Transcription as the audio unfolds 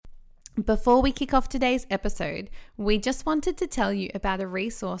Before we kick off today's episode, we just wanted to tell you about a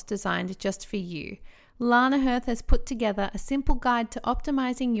resource designed just for you. Lana Hirth has put together a simple guide to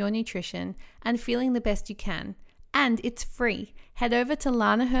optimizing your nutrition and feeling the best you can. And it's free. Head over to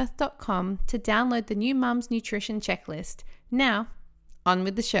lanahirth.com to download the New Mums Nutrition Checklist. Now, on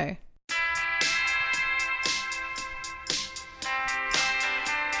with the show.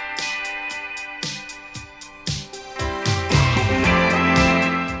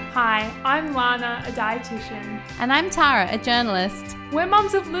 Hi, I'm Lana, a dietitian. And I'm Tara, a journalist. We're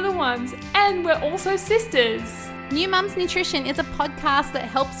mums of little ones, and we're also sisters. New Mums Nutrition is a podcast that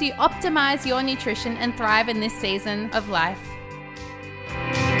helps you optimize your nutrition and thrive in this season of life.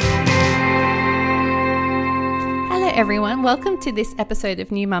 Hello everyone, welcome to this episode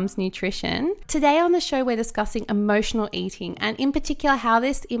of New Mums Nutrition. Today on the show we're discussing emotional eating and in particular how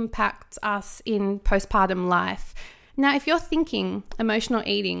this impacts us in postpartum life. Now, if you're thinking emotional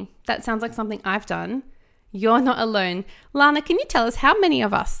eating, that sounds like something I've done, you're not alone. Lana, can you tell us how many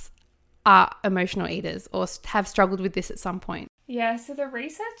of us are emotional eaters or have struggled with this at some point? Yeah, so the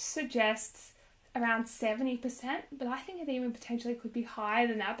research suggests around 70%, but I think it even potentially could be higher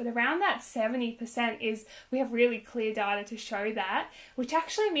than that. But around that 70% is, we have really clear data to show that, which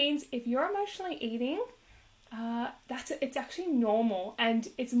actually means if you're emotionally eating, it's actually normal, and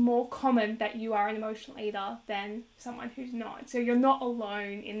it's more common that you are an emotional eater than someone who's not. So you're not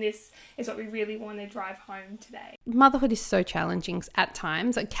alone in this, is what we really want to drive home today. Motherhood is so challenging at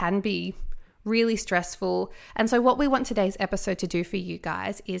times. It can be really stressful. And so what we want today's episode to do for you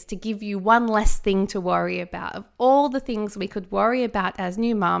guys is to give you one less thing to worry about. Of all the things we could worry about as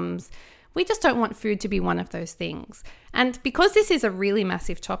new mums, we just don't want food to be one of those things. And because this is a really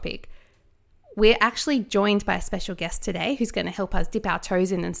massive topic, we're actually joined by a special guest today who's going to help us dip our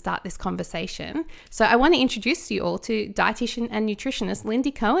toes in and start this conversation. So I want to introduce you all to dietitian and nutritionist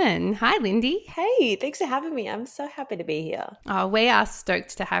Lindy Cohen. Hi, Lindy. Hey, thanks for having me. I'm so happy to be here. Oh, we are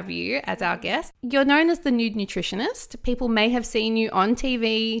stoked to have you as our guest. You're known as the Nude Nutritionist. People may have seen you on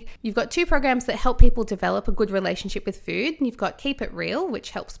TV. You've got two programs that help people develop a good relationship with food. You've got Keep It Real, which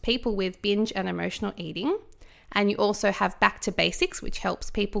helps people with binge and emotional eating. And you also have Back to Basics, which helps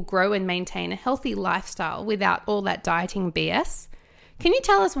people grow and maintain a healthy lifestyle without all that dieting BS. Can you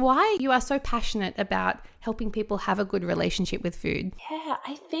tell us why you are so passionate about helping people have a good relationship with food? Yeah,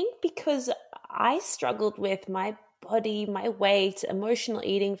 I think because I struggled with my body, my weight, emotional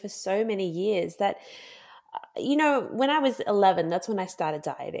eating for so many years that, when I was 11, that's when I started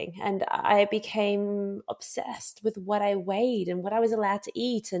dieting, and I became obsessed with what I weighed and what I was allowed to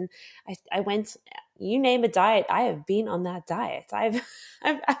eat. And I went, you name a diet, I have been on that diet. I've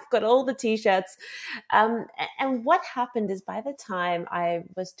got all the t-shirts. And what happened is by the time I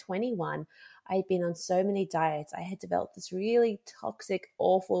was 21, I'd been on so many diets. I had developed this really toxic,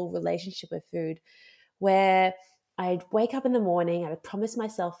 awful relationship with food where I'd wake up in the morning, I'd promise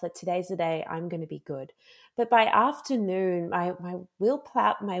myself that today's the day I'm going to be good. But by afternoon, my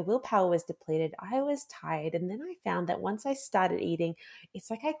willpower was depleted. I was tired. And then I found that once I started eating,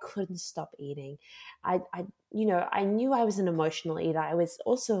 it's like I couldn't stop eating. I knew I was an emotional eater. I was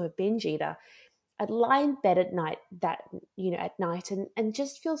also a binge eater. I'd lie in bed at night at night and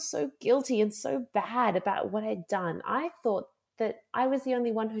just feel so guilty and so bad about what I'd done. I thought that I was the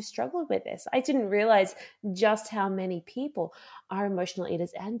only one who struggled with this. I didn't realize just how many people are emotional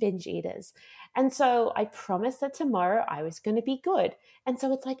eaters and binge eaters. And so I promised that tomorrow I was going to be good. And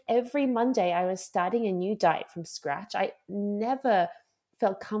so it's like every Monday I was starting a new diet from scratch. I never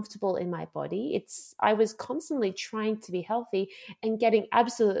felt comfortable in my body. I was constantly trying to be healthy and getting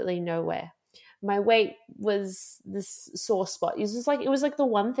absolutely nowhere. My weight was this sore spot. It was like the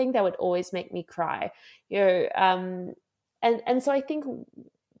one thing that would always make me cry. And so I think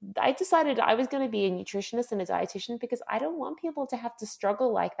I decided I was going to be a nutritionist and a dietitian because I don't want people to have to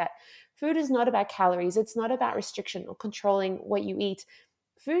struggle like that. Food is not about calories. It's not about restriction or controlling what you eat.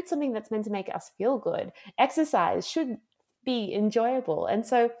 Food's something that's meant to make us feel good. Exercise should be enjoyable. And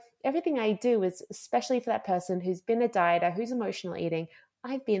so everything I do is especially for that person who's been a dieter, who's emotional eating.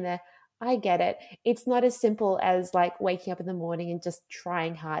 I've been there. I get it. It's not as simple as like waking up in the morning and just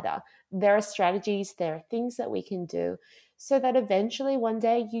trying harder. There are strategies, there are things that we can do so that eventually one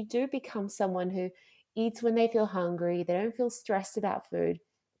day you do become someone who eats when they feel hungry. They don't feel stressed about food.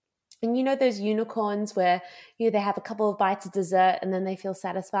 And those unicorns where, they have a couple of bites of dessert and then they feel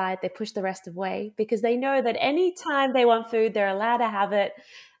satisfied. They push the rest away because they know that anytime they want food, they're allowed to have it.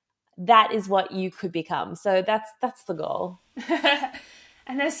 That is what you could become. So that's the goal.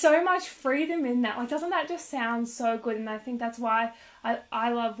 And there's so much freedom in that. Like, doesn't that just sound so good? And I think that's why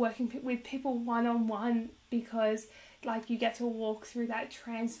I love working with people one-on-one, because like you get to walk through that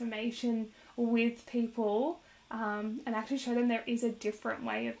transformation with people, and actually show them there is a different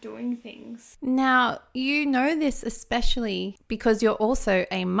way of doing things. Now, you know this especially because you're also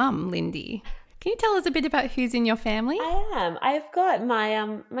a mum, Lindy. Can you tell us a bit about who's in your family? I am. I've got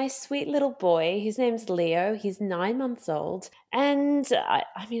my sweet little boy. His name's Leo. He's 9 months old, and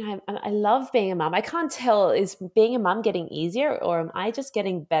I love being a mum. I can't tell, is being a mum getting easier or am I just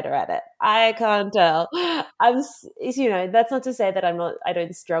getting better at it? I can't tell. That's not to say that I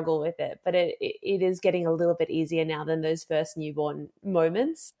don't struggle with it, but it is getting a little bit easier now than those first newborn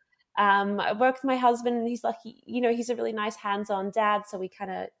moments. I work with my husband, and he's like, he's a really nice hands-on dad, so we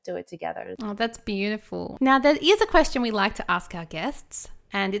kind of do it together. Oh, that's beautiful. Now, there is a question we like to ask our guests,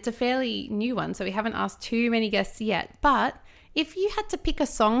 and it's a fairly new one, so we haven't asked too many guests yet. But if you had to pick a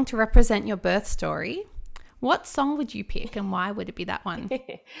song to represent your birth story, what song would you pick, and why would it be that one?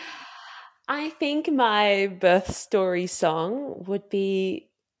 I think my birth story song would be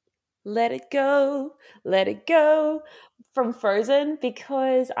Let It Go, Let It Go from Frozen,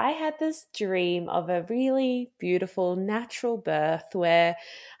 because I had this dream of a really beautiful natural birth where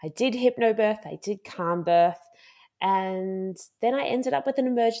I did hypnobirth, I did calm birth, and then I ended up with an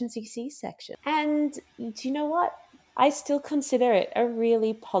emergency C-section. And do you know what? I still consider it a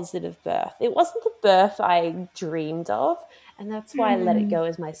really positive birth. It wasn't the birth I dreamed of, and that's why Let It Go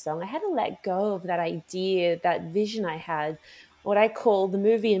is my song. I had to let go of that idea, that vision I had, what I call the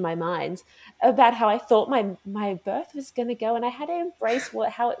movie in my mind, about how I thought my birth was going to go, and I had to embrace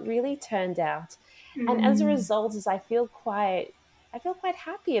how it really turned out. And as a result, I feel quite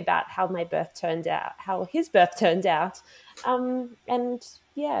happy about how my birth turned out, how his birth turned out. And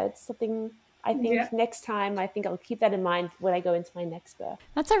yeah, it's something I think next time, I think I'll keep that in mind when I go into my next birth.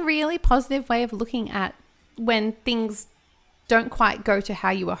 That's a really positive way of looking at when things don't quite go to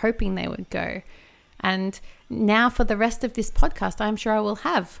how you were hoping they would go. And now for the rest of this podcast, I'm sure I will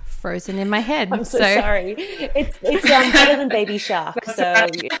have Frozen in my head. I'm so sorry. It's better than Baby Shark. So.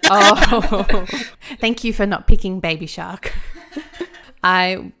 Oh, thank you for not picking Baby Shark.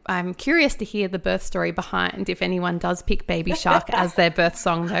 I'm curious to hear the birth story behind if anyone does pick Baby Shark as their birth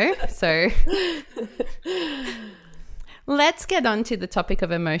song, though. So let's get on to the topic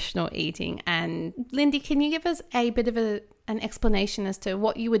of emotional eating. And Lindy, can you give us a bit of an explanation as to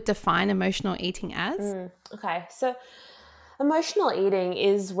what you would define emotional eating as? Okay, so emotional eating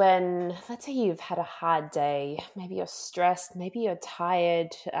is when, let's say you've had a hard day, maybe you're stressed, maybe you're tired,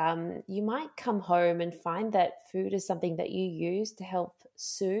 you might come home and find that food is something that you use to help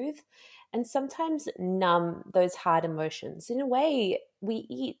soothe and sometimes numb those hard emotions. In a way, we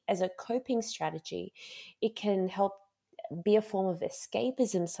eat as a coping strategy. It can help be a form of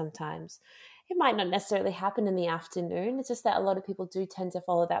escapism sometimes. It might not necessarily happen in the afternoon. It's just that a lot of people do tend to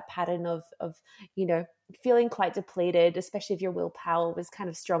follow that pattern of feeling quite depleted, especially if your willpower was kind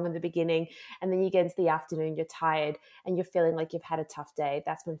of strong in the beginning. And then you get into the afternoon, you're tired and you're feeling like you've had a tough day.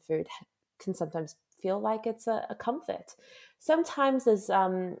 That's when food can sometimes feel like it's a comfort. Sometimes there's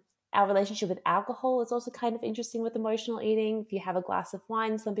our relationship with alcohol is also kind of interesting with emotional eating. If you have a glass of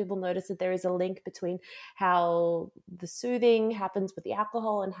wine, some people notice that there is a link between how the soothing happens with the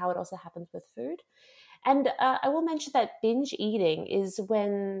alcohol and how it also happens with food. And I will mention that binge eating is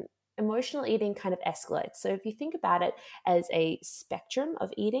when emotional eating kind of escalates. So if you think about it as a spectrum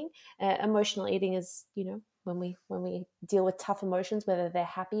of eating, emotional eating is, when we deal with tough emotions, whether they're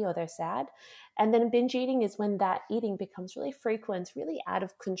happy or they're sad. And then binge eating is when that eating becomes really frequent, really out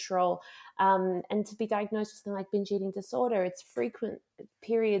of control. And to be diagnosed with something like binge eating disorder, it's frequent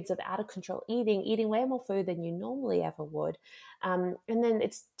periods of out of control eating way more food than you normally ever would. And then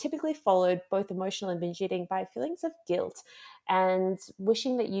it's typically followed, both emotional and binge eating, by feelings of guilt and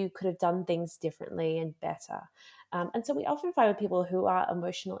wishing that you could have done things differently and better. And so we often find with people who are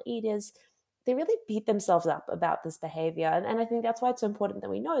emotional eaters, they really beat themselves up about this behavior. And I think that's why it's so important that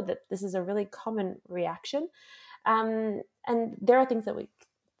we know that this is a really common reaction. And there are things that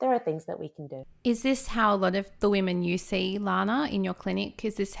we can do. Is this how a lot of the women you see, Lana, in your clinic,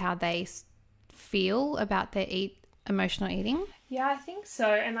 is this how they feel about their emotional eating? Yeah, I think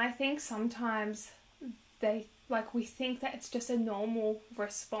so. And I think sometimes we think that it's just a normal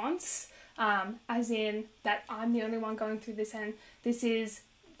response, as in that I'm the only one going through this and this is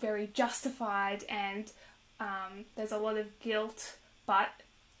very justified, and there's a lot of guilt, but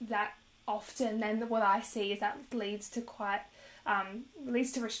that often then what I see is that leads to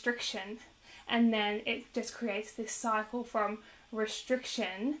restriction, and then it just creates this cycle from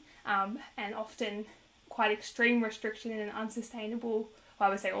restriction, and often quite extreme restriction and unsustainable. Well, I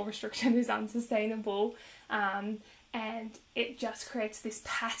would say all restriction is unsustainable, and it just creates this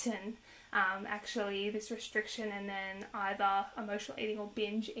pattern actually this restriction and then either emotional eating or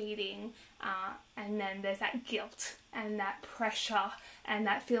binge eating, and then there's that guilt and that pressure and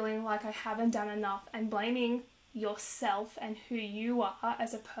that feeling like I haven't done enough and blaming yourself and who you are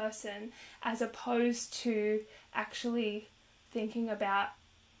as a person, as opposed to actually thinking about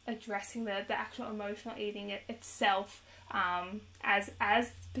addressing the actual emotional eating itself,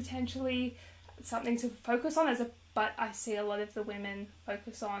 as potentially something to focus on but I see a lot of the women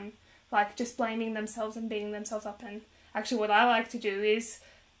focus on like just blaming themselves and beating themselves up, and actually what I like to do is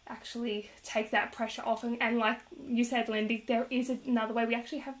actually take that pressure off, and like you said, Lindy, there is another way. We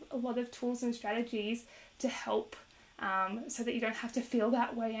actually have a lot of tools and strategies to help, so that you don't have to feel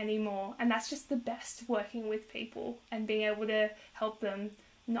that way anymore, and that's just the best, working with people and being able to help them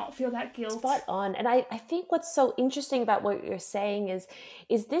not feel that guilt. Spot on. And I think what's so interesting about what you're saying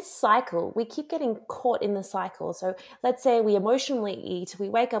is this cycle, we keep getting caught in the cycle. So let's say we emotionally eat, we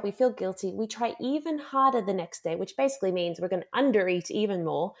wake up, we feel guilty, we try even harder the next day, which basically means we're going to undereat even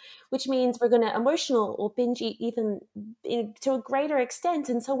more, which means we're going to emotional or binge eat even to a greater extent.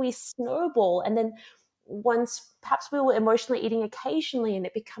 And so we snowball. And then once perhaps we were emotionally eating occasionally and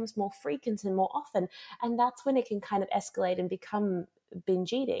it becomes more frequent and more often, and that's when it can kind of escalate and become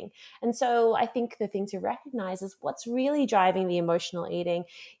binge eating. And so I think the thing to recognize is what's really driving the emotional eating.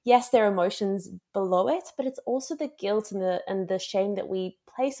 Yes, there are emotions below it, but it's also the guilt and the shame that we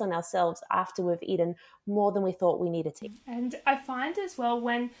place on ourselves after we've eaten more than we thought we needed to. And I find as well,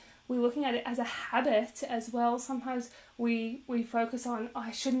 when we're looking at it as a habit as well, sometimes we focus on, oh,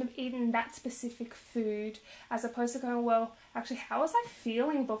 I shouldn't have eaten that specific food, as opposed to going, well, actually, how was I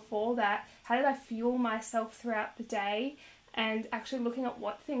feeling before that? How did I fuel myself throughout the day? And actually looking at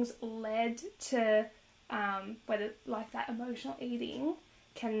what things led to whether like that emotional eating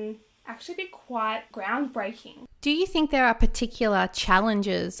can actually be quite groundbreaking. Do you think there are particular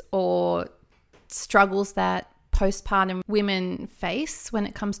challenges or struggles that postpartum women face when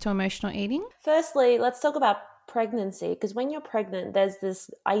it comes to emotional eating? Firstly, let's talk about pregnancy, because when you're pregnant, there's this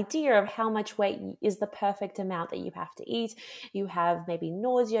idea of how much weight is the perfect amount that you have to eat. You have maybe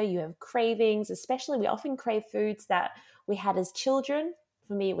nausea, you have cravings, especially we often crave foods that we had as children.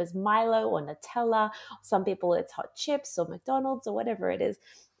 For me, it was Milo or Nutella. Some people, it's hot chips or McDonald's or whatever it is.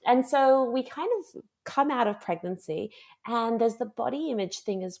 And so we kind of come out of pregnancy, and there's the body image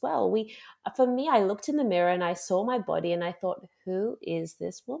thing as well. For me, I looked in the mirror and I saw my body and I thought, who is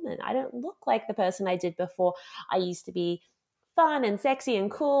this woman? I don't look like the person I did before. I used to be fun and sexy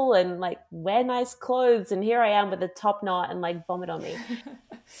and cool and like wear nice clothes, and here I am with a top knot and like vomit on me.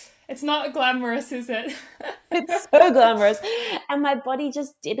 It's not glamorous, is it? It's so glamorous. And my body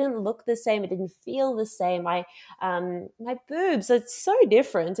just didn't look the same. It didn't feel the same. My boobs, it's so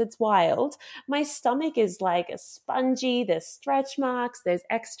different. It's wild. My stomach is like a spongy. There's stretch marks. There's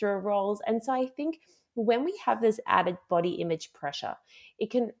extra rolls. And so I think when we have this added body image pressure, it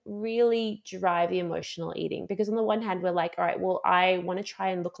can really drive the emotional eating, because on the one hand, we're like, all right, well, I want to try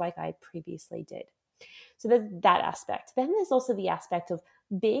and look like I previously did. So there's that aspect. Then there's also the aspect of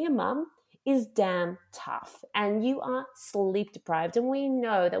being a mum is damn tough, and you are sleep deprived. And we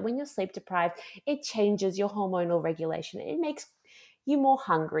know that when you're sleep deprived, it changes your hormonal regulation. It makes you more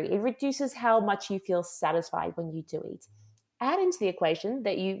hungry. It reduces how much you feel satisfied when you do eat. Add into the equation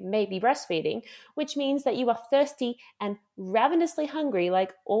that you may be breastfeeding, which means that you are thirsty and ravenously hungry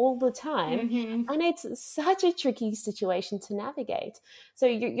like all the time. Mm-hmm. And it's such a tricky situation to navigate. So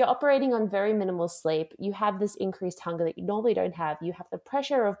you're operating on very minimal sleep. You have this increased hunger that you normally don't have. You have the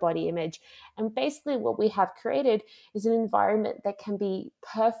pressure of body image. And basically what we have created is an environment that can be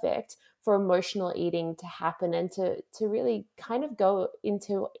perfect for emotional eating to happen and to really kind of go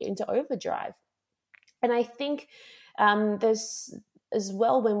into overdrive. And I think there's as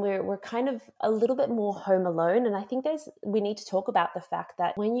well when we're kind of a little bit more home alone. And I think we need to talk about the fact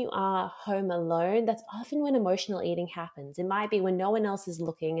that when you are home alone, that's often when emotional eating happens. It might be when no one else is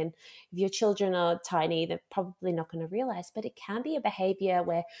looking, and if your children are tiny, they're probably not going to realize, but it can be a behavior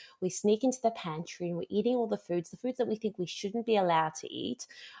where we sneak into the pantry and we're eating all the foods that we think we shouldn't be allowed to eat,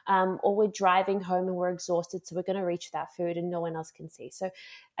 or we're driving home and we're exhausted, so we're going to reach for that food and no one else can see. So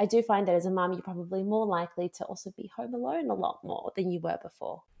I do find that as a mum, you're probably more likely to also be home alone a lot more than you were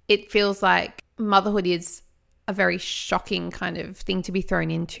before. It feels like motherhood is a very shocking kind of thing to be thrown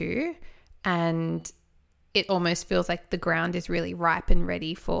into, and it almost feels like the ground is really ripe and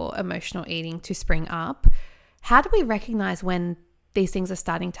ready for emotional eating to spring up. How do we recognize when these things are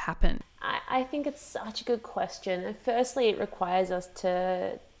starting to happen? I think it's such a good question. And firstly, it requires us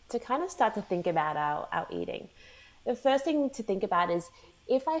to kind of start to think about our eating. The first thing to think about is,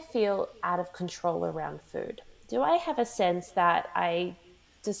 if I feel out of control around food, do I have a sense that I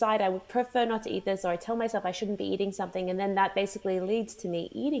decide I would prefer not to eat this, or I tell myself I shouldn't be eating something, and then that basically leads to me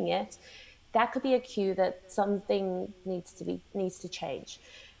eating it, that could be a cue that something needs to change.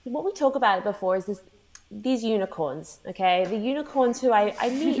 What we talk about before is these unicorns, okay? The unicorns who I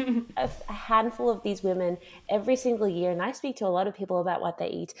meet a handful of these women every single year, and I speak to a lot of people about what they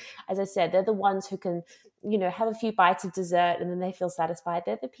eat. As I said, they're the ones who can, have a few bites of dessert and then they feel satisfied.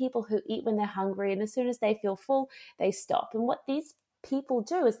 They're the people who eat when they're hungry, and as soon as they feel full, they stop. And what these people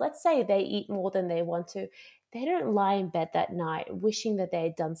do is, let's say they eat more than they want to, they don't lie in bed that night wishing that they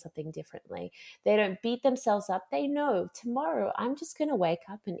had done something differently. They don't beat themselves up. They know, tomorrow I'm just going to wake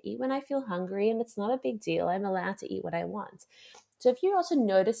up and eat when I feel hungry, and it's not a big deal. I'm allowed to eat what I want. So if you're also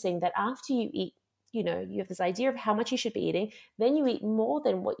noticing that after you eat, you have this idea of how much you should be eating, then you eat more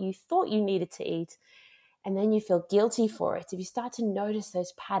than what you thought you needed to eat, and then you feel guilty for it. If you start to notice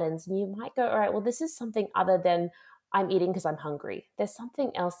those patterns, and you might go, all right, well, this is something other than I'm eating because I'm hungry. There's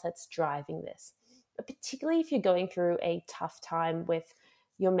something else that's driving this. Particularly if you're going through a tough time with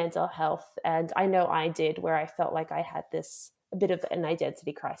your mental health. And I know I did, where I felt like I had a bit of an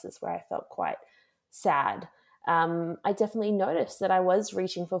identity crisis, where I felt quite sad. I definitely noticed that I was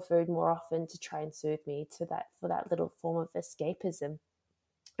reaching for food more often to try and soothe me for that little form of escapism.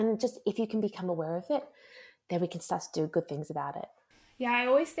 And just, if you can become aware of it, then we can start to do good things about it. Yeah, I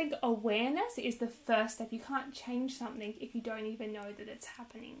always think awareness is the first step. You can't change something if you don't even know that it's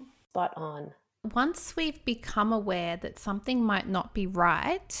happening. Spot on. Once we've become aware that something might not be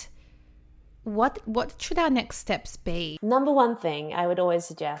right, what should our next steps be? Number one thing I would always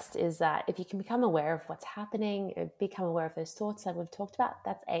suggest is that if you can become aware of what's happening, or become aware of those thoughts that we've talked about,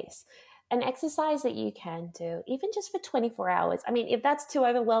 that's ace. An exercise that you can do, even just for 24 hours. I mean, if that's too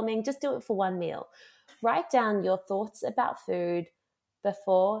overwhelming, just do it for one meal. Write down your thoughts about food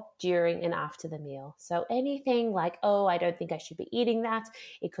before, during, and after the meal. So anything like, oh, I don't think I should be eating that.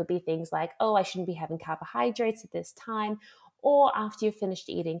 It could be things like, oh, I shouldn't be having carbohydrates at this time. Or after you've finished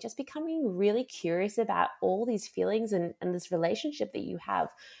eating, just becoming really curious about all these feelings and this relationship that you have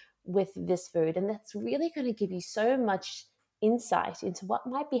with this food. And that's really going to give you so much insight into what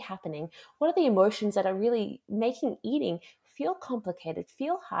might be happening. What are the emotions that are really making eating feel complicated,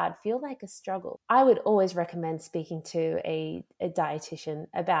 feel hard, feel like a struggle? I would always recommend speaking to a dietitian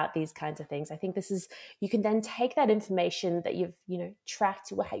about these kinds of things. I think you can then take that information that you've,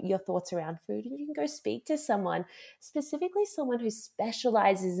 tracked your thoughts around food, and you can go speak to someone, specifically someone who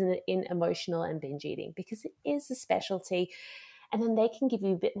specializes in emotional and binge eating, because it is a specialty, and then they can give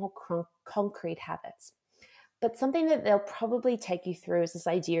you a bit more concrete habits. But something that they'll probably take you through is this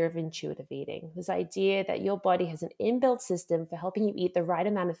idea of intuitive eating, this idea that your body has an inbuilt system for helping you eat the right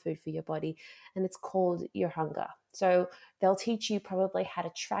amount of food for your body, and it's called your hunger. So they'll teach you probably how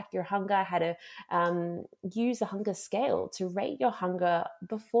to track your hunger, how to use a hunger scale to rate your hunger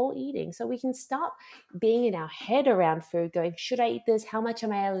before eating. So we can stop being in our head around food, going, should I eat this? How much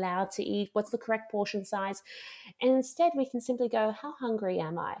am I allowed to eat? What's the correct portion size? And instead we can simply go, how hungry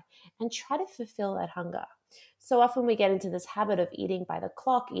am I? And try to fulfill that hunger. So often we get into this habit of eating by the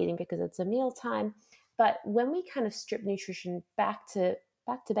clock, eating because it's a meal time. But when we kind of strip nutrition back to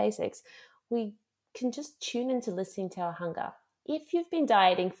basics, we can just tune into listening to our hunger. If you've been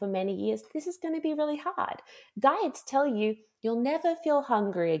dieting for many years, this is going to be really hard. Diets tell you you'll never feel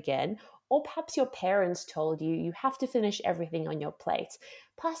hungry again, or perhaps your parents told you you have to finish everything on your plate.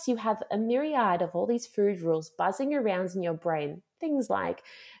 Plus, you have a myriad of all these food rules buzzing around in your brain. Things like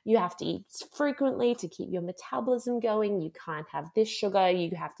you have to eat frequently to keep your metabolism going. You can't have this sugar.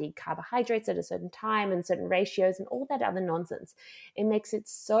 You have to eat carbohydrates at a certain time and certain ratios and all that other nonsense. It makes it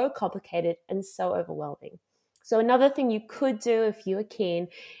so complicated and so overwhelming. So another thing you could do if you are keen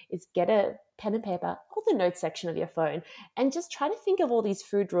is get a pen and paper or the notes section of your phone and just try to think of all these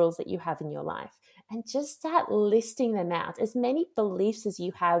food rules that you have in your life and just start listing them out. As many beliefs as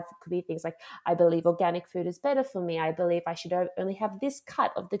you have. Could be things like, I believe organic food is better for me. I believe I should only have this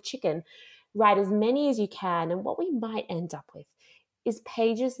cut of the chicken. Write as many as you can. And what we might end up with is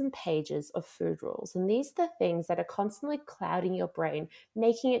pages and pages of food rules. And these are the things that are constantly clouding your brain,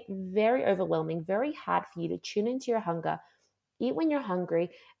 making it very overwhelming, very hard for you to tune into your hunger, eat when you're hungry,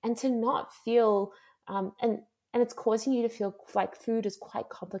 and to not feel, and it's causing you to feel like food is quite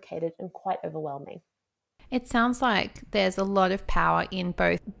complicated and quite overwhelming. It sounds like there's a lot of power in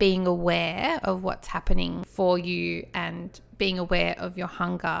both being aware of what's happening for you and being aware of your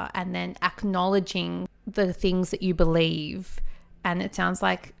hunger, and then acknowledging the things that you believe. And it sounds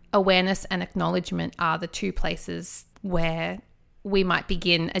like awareness and acknowledgement are the two places where we might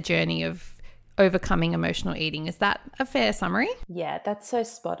begin a journey of overcoming emotional eating. Is that a fair summary? Yeah, that's so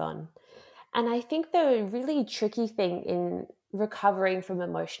spot on. And I think the really tricky thing in recovering from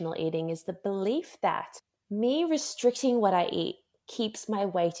emotional eating is the belief that me restricting what I eat keeps my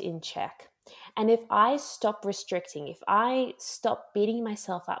weight in check. And if I stop restricting, if I stop beating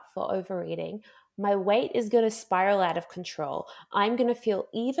myself up for overeating, my weight is going to spiral out of control. I'm going to feel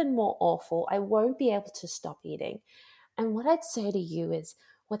even more awful. I won't be able to stop eating. And what I'd say to you is,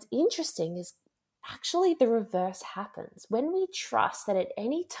 what's interesting is actually the reverse happens. When we trust that at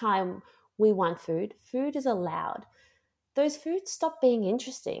any time we want food, food is allowed, those foods stop being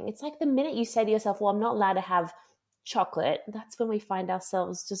interesting. It's like the minute you say to yourself, well, I'm not allowed to have chocolate, that's when we find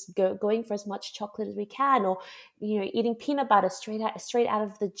ourselves just going for as much chocolate as we can, or eating peanut butter straight out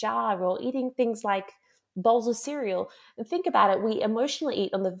of the jar, or eating things like bowls of cereal. And think about it, we emotionally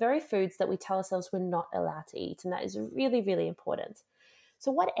eat on the very foods that we tell ourselves we're not allowed to eat, and that is really, really important.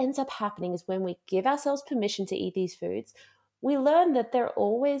 So what ends up happening is when we give ourselves permission to eat these foods, we learn that they're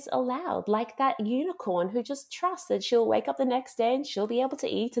always allowed, like that unicorn who just trusts that she'll wake up the next day and she'll be able to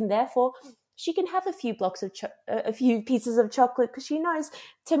eat, and therefore she can have a few pieces of chocolate because she knows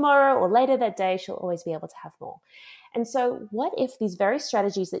tomorrow or later that day she'll always be able to have more. And so what if these very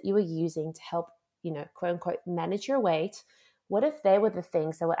strategies that you were using to help, quote unquote, manage your weight, what if they were the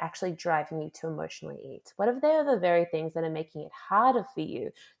things that were actually driving you to emotionally eat? What if they are the very things that are making it harder for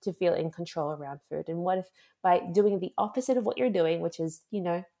you to feel in control around food? And what if by doing the opposite of what you're doing, which is,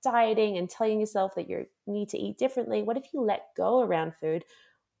 dieting and telling yourself that you need to eat differently, what if you let go around food?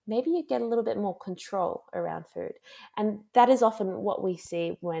 Maybe you get a little bit more control around food. And that is often what we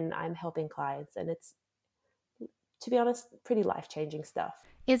see when I'm helping clients. And it's, to be honest, pretty life-changing stuff.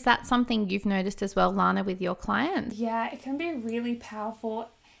 Is that something you've noticed as well, Lana, with your clients? Yeah, it can be really powerful.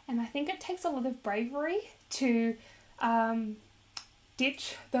 And I think it takes a lot of bravery to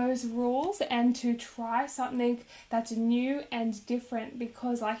ditch those rules and to try something that's new and different.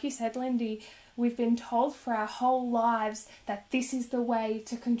 Because like you said, Lindy, we've been told for our whole lives that this is the way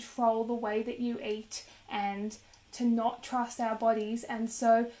to control the way that you eat and to not trust our bodies. And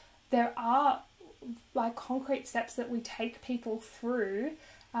so there are like concrete steps that we take people through,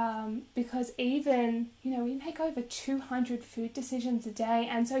 because even, we make over 200 food decisions a day.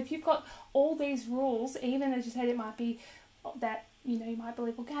 And so if you've got all these rules, even as you said, it might be that, you might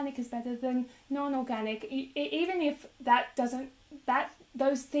believe organic is better than non-organic, even if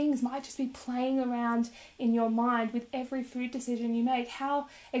those things might just be playing around in your mind with every food decision you make. How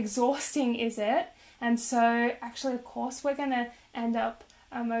exhausting is it? And so actually, of course, we're going to end up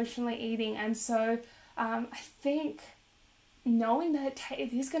emotionally eating. And so I think knowing that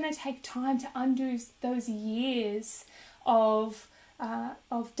it is going to take time to undo those years of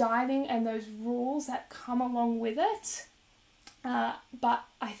dieting and those rules that come along with it. But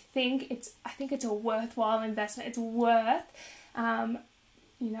I think it's a worthwhile investment. It's worth,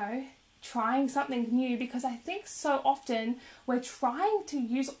 trying something new, because I think so often we're trying to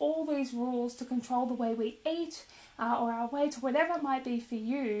use all these rules to control the way we eat, or our weight, or whatever it might be for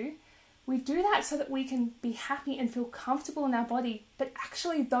you. We do that so that we can be happy and feel comfortable in our body, but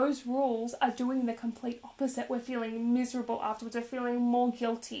actually those rules are doing the complete opposite. We're feeling miserable afterwards, we're feeling more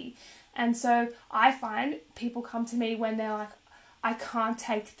guilty. And so I find people come to me when they're like, I can't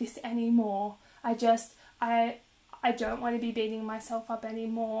take this anymore. I don't want to be beating myself up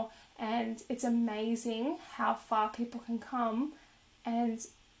anymore. And it's amazing how far people can come, and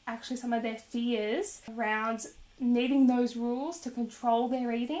actually some of their fears around needing those rules to control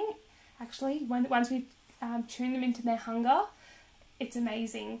their eating, actually, once we tune them into their hunger, it's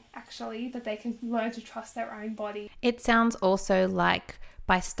amazing, actually, that they can learn to trust their own body. It sounds also like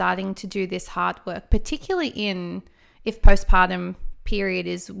by starting to do this hard work, particularly if postpartum period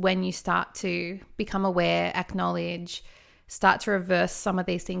is when you start to become aware, acknowledge, start to reverse some of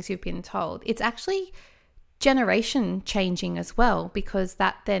these things you've been told, it's actually generation changing as well, because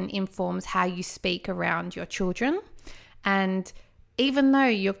that then informs how you speak around your children. And even though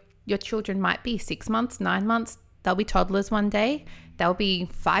your children might be 6 months, 9 months, they'll be toddlers one day, they'll be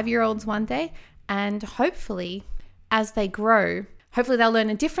 5-year-olds one day, and hopefully as they grow, hopefully they'll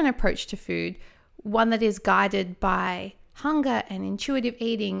learn a different approach to food, one that is guided by hunger and intuitive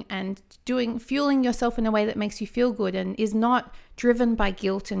eating and fueling yourself in a way that makes you feel good and is not driven by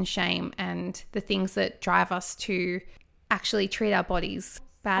guilt and shame and the things that drive us to actually treat our bodies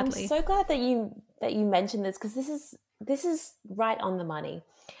badly. I'm so glad that you mentioned this, because this is right on the money.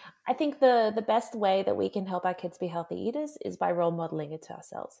 I think the best way that we can help our kids be healthy eaters is by role modeling it to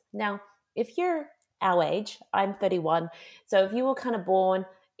ourselves. Now, if you're our age, I'm 31, so if you were kind of born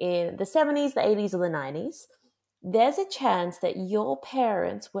in the 70s, the 80s, or the 90s, there's a chance that your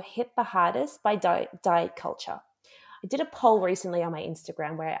parents were hit the hardest by diet culture. I did a poll recently on my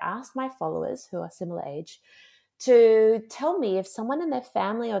Instagram where I asked my followers who are similar age to tell me if someone in their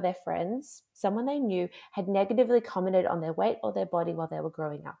family or their friends, someone they knew, had negatively commented on their weight or their body while they were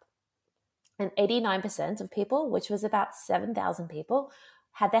growing up. And 89% of people, which was about 7,000 people,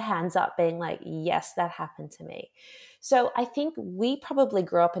 had their hands up being like, yes, that happened to me. So I think we probably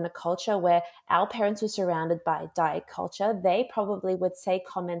grew up in a culture where our parents were surrounded by diet culture. They probably would say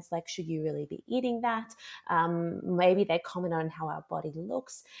comments like, should you really be eating that? Maybe they comment on how our body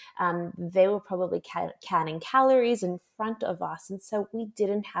looks. They were probably counting calories in front of us. And so we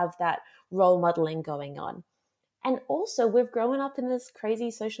didn't have that role modeling going on. And also, we've grown up in this crazy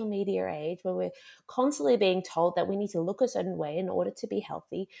social media age where we're constantly being told that we need to look a certain way in order to be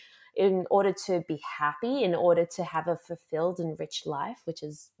healthy, in order to be happy, in order to have a fulfilled and rich life, which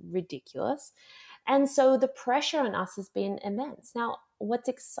is ridiculous. And so the pressure on us has been immense. Now, what's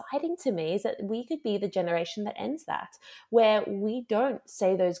exciting to me is that we could be the generation that ends that, where we don't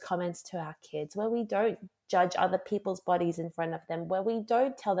say those comments to our kids, where we don't judge other people's bodies in front of them, where we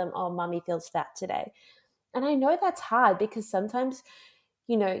don't tell them, oh, mommy feels fat today. And I know that's hard because sometimes,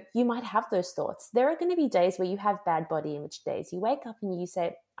 you might have those thoughts. There are going to be days where you have bad body image days. You wake up and you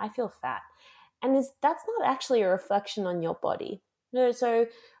say, I feel fat. And that's not actually a reflection on your body. So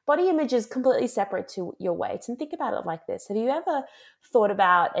body image is completely separate to your weight. And think about it like this. Have you ever thought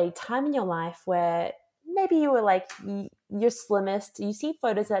about a time in your life where maybe you were like your slimmest, you see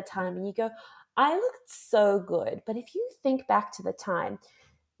photos at that time and you go, I looked so good. But if you think back to the time,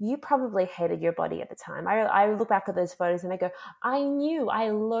 you probably hated your body at the time. I look back at those photos and I go, I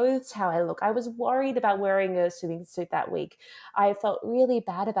loathed how I look. I was worried about wearing a swimming suit that week. I felt really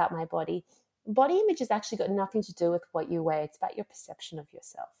bad about my body. Body image has actually got nothing to do with what you wear. It's about your perception of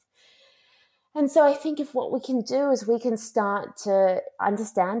yourself. And so I think if what we can do is we can start to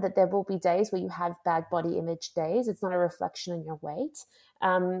understand that there will be days where you have bad body image days. It's not a reflection on your weight.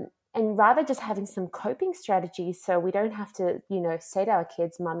 And rather just having some coping strategies so we don't have to, say to our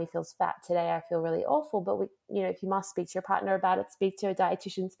kids, mommy feels fat today, I feel really awful. But, if you must speak to your partner about it, speak to a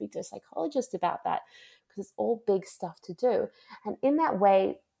dietitian, speak to a psychologist about that, because it's all big stuff to do. And in that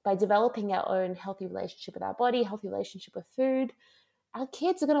way, by developing our own healthy relationship with our body, healthy relationship with food, our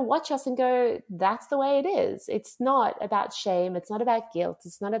kids are going to watch us and go, that's the way it is. It's not about shame. It's not about guilt.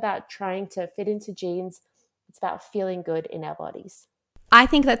 It's not about trying to fit into jeans. It's about feeling good in our bodies. I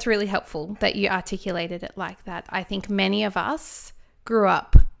think that's really helpful that you articulated it like that. I think many of us grew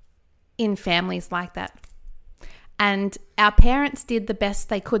up in families like that. And our parents did the best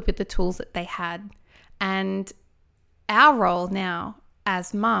they could with the tools that they had. And our role now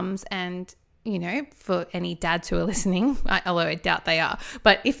as mums, and, for any dads who are listening, although I doubt they are,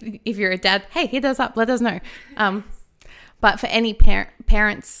 but if you're a dad, hey, hit us up, let us know. But for any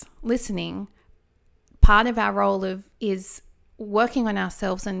parents listening, part of our role is working on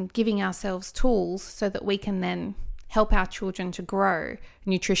ourselves and giving ourselves tools so that we can then help our children to grow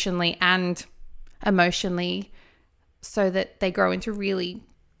nutritionally and emotionally so that they grow into really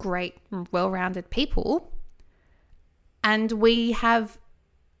great, well-rounded people. And we are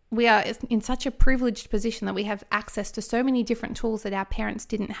in such a privileged position that we have access to so many different tools that our parents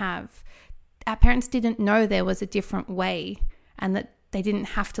didn't have. Our parents didn't know there was a different way and that they didn't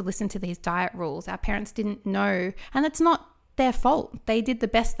have to listen to these diet rules. Our parents didn't know, and it's not their fault. They did the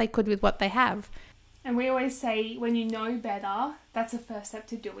best they could with what they have. And we always say when you know better, that's the first step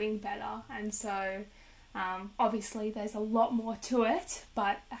to doing better. And so obviously there's a lot more to it,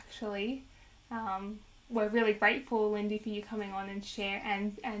 but actually we're really grateful, Lindy, for you coming on and share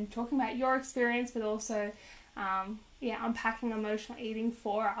and talking about your experience, but also unpacking emotional eating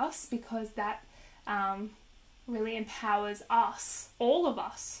for us, because that really empowers us, all of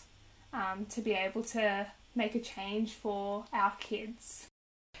us, to be able to make a change for our kids.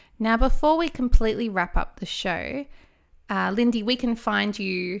 Now, before we completely wrap up the show, Lindy, we can find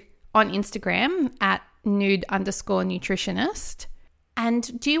you on Instagram at nude_nutritionist.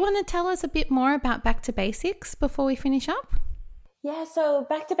 And do you want to tell us a bit more about Back to Basics before we finish up? Yeah, so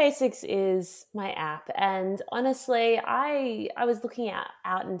Back to Basics is my app. And honestly, I was looking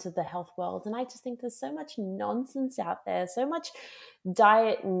out into the health world, and I just think there's so much nonsense out there, so much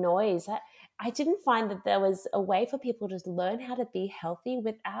diet noise. I didn't find that there was a way for people to learn how to be healthy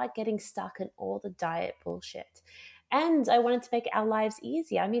without getting stuck in all the diet bullshit. And I wanted to make our lives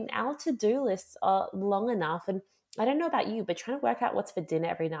easier. I mean, our to-do lists are long enough, and I don't know about you, but trying to work out what's for dinner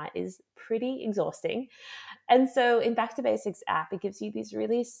every night is pretty exhausting. And so in Back to Basics app, it gives you these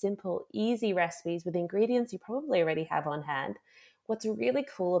really simple, easy recipes with ingredients you probably already have on hand. What's really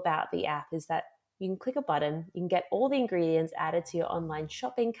cool about the app is that You can click a button, you can get all the ingredients added to your online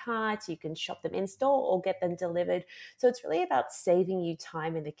shopping cart, you can shop them in store or get them delivered. So it's really about saving you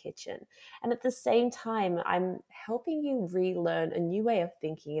time in the kitchen. And at the same time, I'm helping you relearn a new way of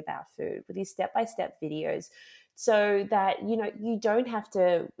thinking about food with these step-by-step videos so that, you don't have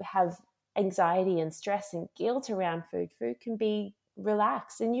to have anxiety and stress and guilt around food. Food can be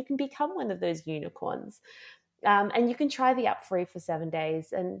relaxed and you can become one of those unicorns. And you can try the app free for 7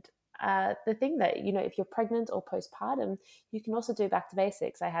 days. And the thing that, if you're pregnant or postpartum, you can also do back to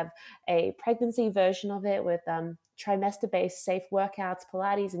basics. I have a pregnancy version of it with trimester-based safe workouts,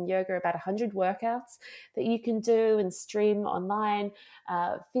 Pilates and yoga, about 100 workouts that you can do and stream online,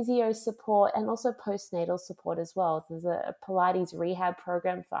 physio support, and also postnatal support as well. There's a Pilates rehab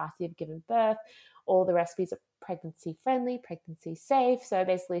program for after you've given birth. All the recipes are pregnancy friendly, pregnancy safe. So I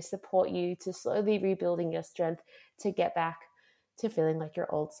basically support you to slowly rebuilding your strength to get back to feeling like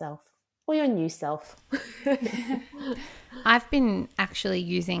your old self or your new self. I've been actually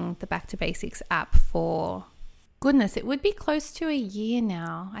using the Back to Basics app for, goodness, it would be close to a year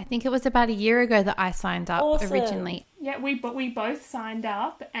now. I think it was about a year ago that I signed up originally. Yeah, we both signed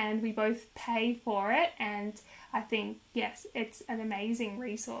up and we both pay for it. And I think, yes, it's an amazing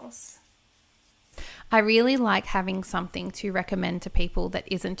resource. I really like having something to recommend to people that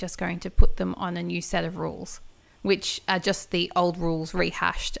isn't just going to put them on a new set of rules, which are just the old rules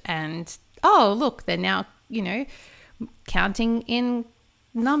rehashed and, oh, look, they're now, counting in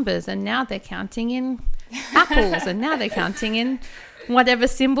numbers and now they're counting in apples and now they're counting in whatever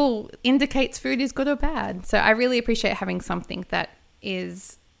symbol indicates food is good or bad. So I really appreciate having something that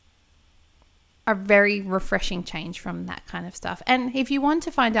is a very refreshing change from that kind of stuff. And if you want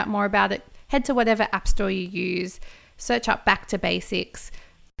to find out more about it, head to whatever app store you use, search up Back to Basics,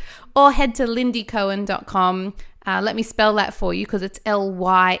 or head to lindycohen.com. Let me spell that for you because it's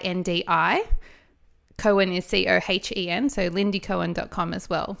Lyndi. Cohen is Cohen, so lindycohen.com as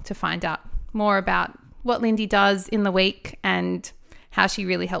well to find out more about what Lindy does in the week and how she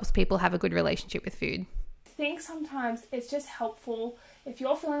really helps people have a good relationship with food. I think sometimes it's just helpful if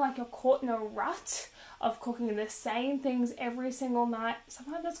you're feeling like you're caught in a rut of cooking the same things every single night.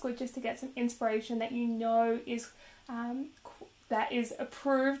 Sometimes it's good just to get some inspiration that that is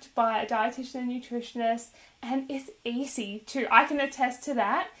approved by a dietitian and nutritionist, and it's easy too. I can attest to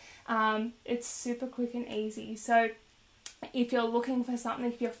that. It's super quick and easy. So if you're looking for something,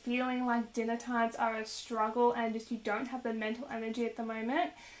 if you're feeling like dinner times are a struggle and just you don't have the mental energy at the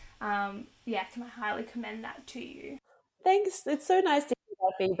moment, can I highly commend that to you. Thanks. It's so nice to hear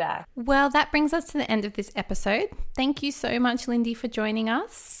that feedback. Well, that brings us to the end of this episode. Thank you so much, Lindy, for joining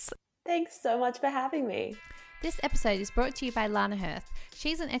us. Thanks so much for having me. This episode is brought to you by Lana Hirth.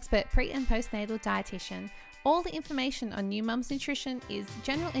 She's an expert pre- and postnatal dietitian. All the information on New Mums Nutrition is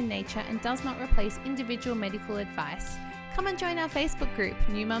general in nature and does not replace individual medical advice. Come and join our Facebook group,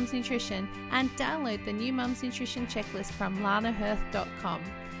 New Mums Nutrition, and download the New Mums Nutrition checklist from lanahirth.com.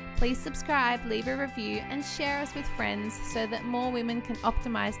 Please subscribe, leave a review, and share us with friends so that more women can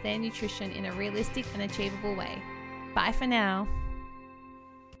optimize their nutrition in a realistic and achievable way. Bye for now.